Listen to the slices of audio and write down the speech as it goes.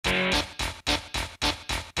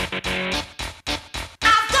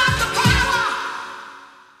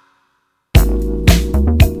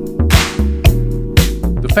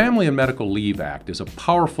Family and Medical Leave Act is a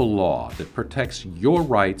powerful law that protects your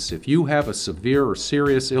rights if you have a severe or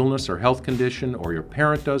serious illness or health condition, or your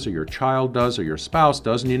parent does, or your child does, or your spouse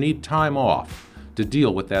does, and you need time off to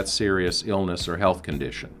deal with that serious illness or health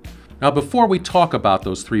condition. Now, before we talk about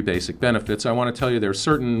those three basic benefits, I want to tell you there are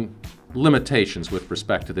certain limitations with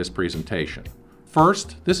respect to this presentation.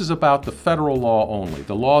 First, this is about the federal law only,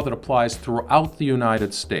 the law that applies throughout the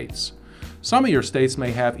United States. Some of your states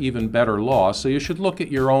may have even better laws, so you should look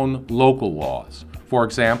at your own local laws. For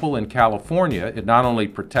example, in California, it not only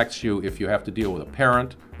protects you if you have to deal with a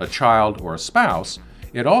parent, a child, or a spouse,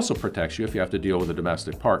 it also protects you if you have to deal with a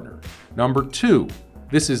domestic partner. Number two,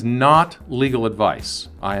 this is not legal advice.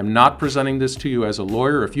 I am not presenting this to you as a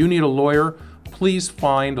lawyer. If you need a lawyer, please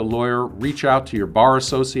find a lawyer, reach out to your bar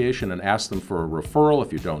association and ask them for a referral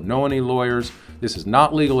if you don't know any lawyers. This is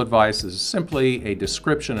not legal advice. This is simply a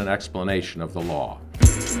description and explanation of the law.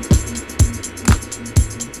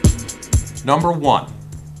 Number one,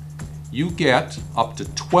 you get up to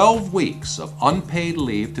 12 weeks of unpaid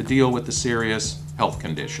leave to deal with the serious health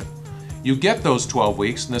condition. You get those 12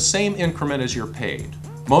 weeks in the same increment as you're paid.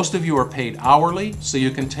 Most of you are paid hourly, so you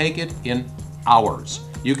can take it in hours.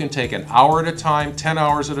 You can take an hour at a time, 10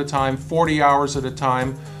 hours at a time, 40 hours at a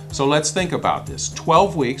time. So let's think about this.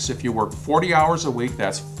 12 weeks, if you work 40 hours a week,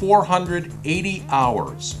 that's 480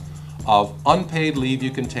 hours of unpaid leave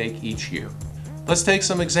you can take each year. Let's take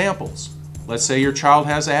some examples. Let's say your child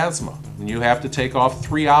has asthma, and you have to take off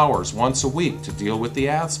 3 hours once a week to deal with the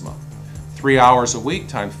asthma. 3 hours a week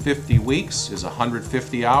times 50 weeks is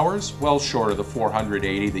 150 hours, well short of the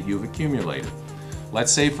 480 that you've accumulated.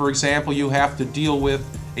 Let's say, for example, you have to deal with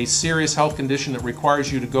a serious health condition that requires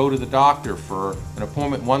you to go to the doctor for an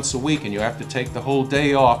appointment once a week, and you have to take the whole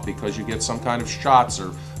day off because you get some kind of shots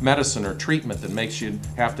or medicine or treatment that makes you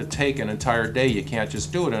have to take an entire day. You can't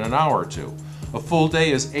just do it in an hour or two. A full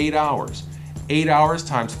day is 8 hours. 8 hours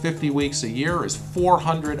times 50 weeks a year is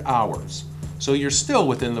 400 hours. So you're still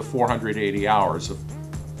within the 480 hours of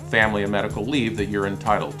family and medical leave that you're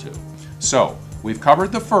entitled to. So we've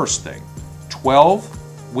covered the first thing.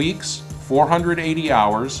 12 weeks, 480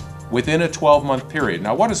 hours within a 12-month period.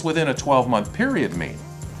 Now, what does within a 12-month period mean?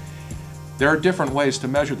 There are different ways to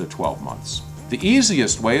measure the 12 months. The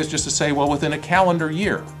easiest way is just to say, well, within a calendar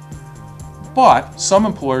year. But some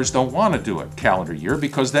employers don't want to do it calendar year,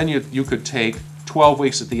 because then you could take 12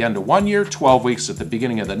 weeks at the end of one year, 12 weeks at the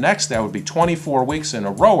beginning of the next. That would be 24 weeks in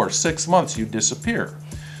a row, or 6 months, you'd disappear.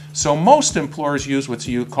 So most employers use what's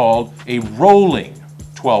called a rolling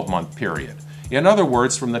 12-month period. In other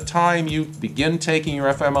words, from the time you begin taking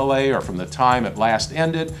your FMLA or from the time it last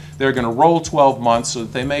ended, they're going to roll 12 months so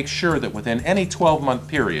that they make sure that within any 12-month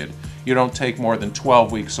period, you don't take more than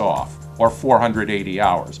 12 weeks off or 480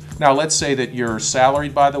 hours. Now, let's say that you're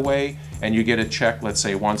salaried, by the way, and you get a check, let's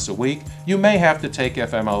say, once a week. You may have to take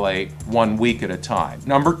FMLA 1 week at a time.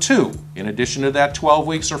 Number two, in addition to that 12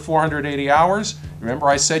 weeks or 480 hours, remember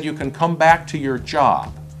I said you can come back to your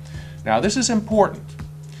job. Now, this is important.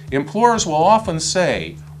 Employers will often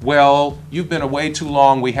say, well, you've been away too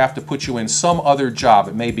long, we have to put you in some other job.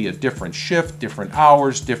 It may be a different shift, different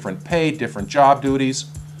hours, different pay, different job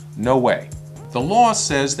duties. No way. The law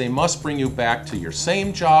says they must bring you back to your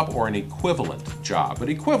same job or an equivalent job. But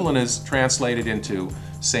equivalent is translated into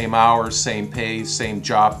same hours, same pay, same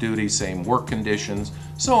job duties, same work conditions.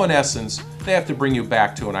 So in essence, they have to bring you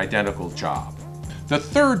back to an identical job. The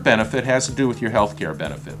third benefit has to do with your health care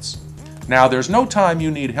benefits. Now, there's no time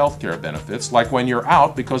you need health care benefits, like when you're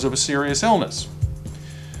out because of a serious illness.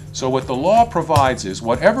 So what the law provides is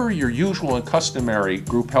whatever your usual and customary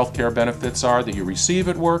group health care benefits are that you receive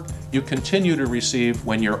at work, you continue to receive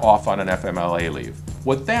when you're off on an FMLA leave.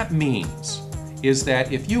 What that means is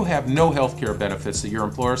that if you have no health care benefits that your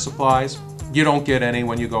employer supplies, you don't get any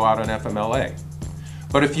when you go out on FMLA.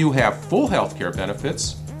 But if you have full health care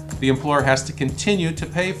benefits, the employer has to continue to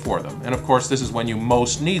pay for them. And of course, this is when you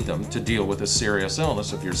most need them to deal with a serious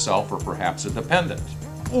illness of yourself or perhaps a dependent.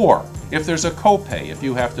 Or if there's a copay, if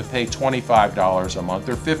you have to pay $25 a month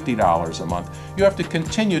or $50 a month, you have to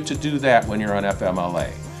continue to do that when you're on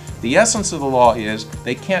FMLA. The essence of the law is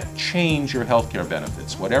they can't change your health care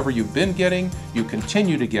benefits. Whatever you've been getting, you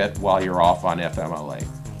continue to get while you're off on FMLA.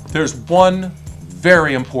 There's one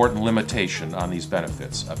very important limitation on these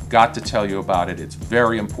benefits. I've got to tell you about it. It's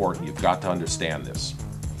very important. You've got to understand this.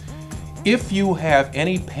 If you have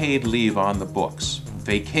any paid leave on the books,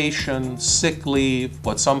 vacation, sick leave,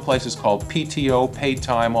 what some places call PTO, paid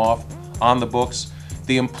time off, on the books,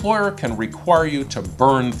 the employer can require you to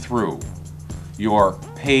burn through your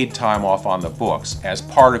paid time off on the books as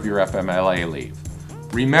part of your FMLA leave.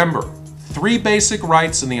 Remember, 3 basic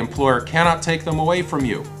rights and the employer cannot take them away from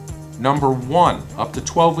you. Number 1, up to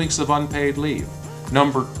 12 weeks of unpaid leave.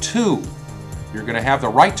 Number 2, you're going to have the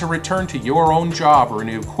right to return to your own job or an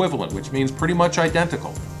equivalent, which means pretty much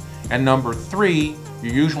identical. And number 3,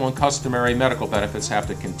 your usual and customary medical benefits have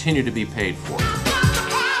to continue to be paid for.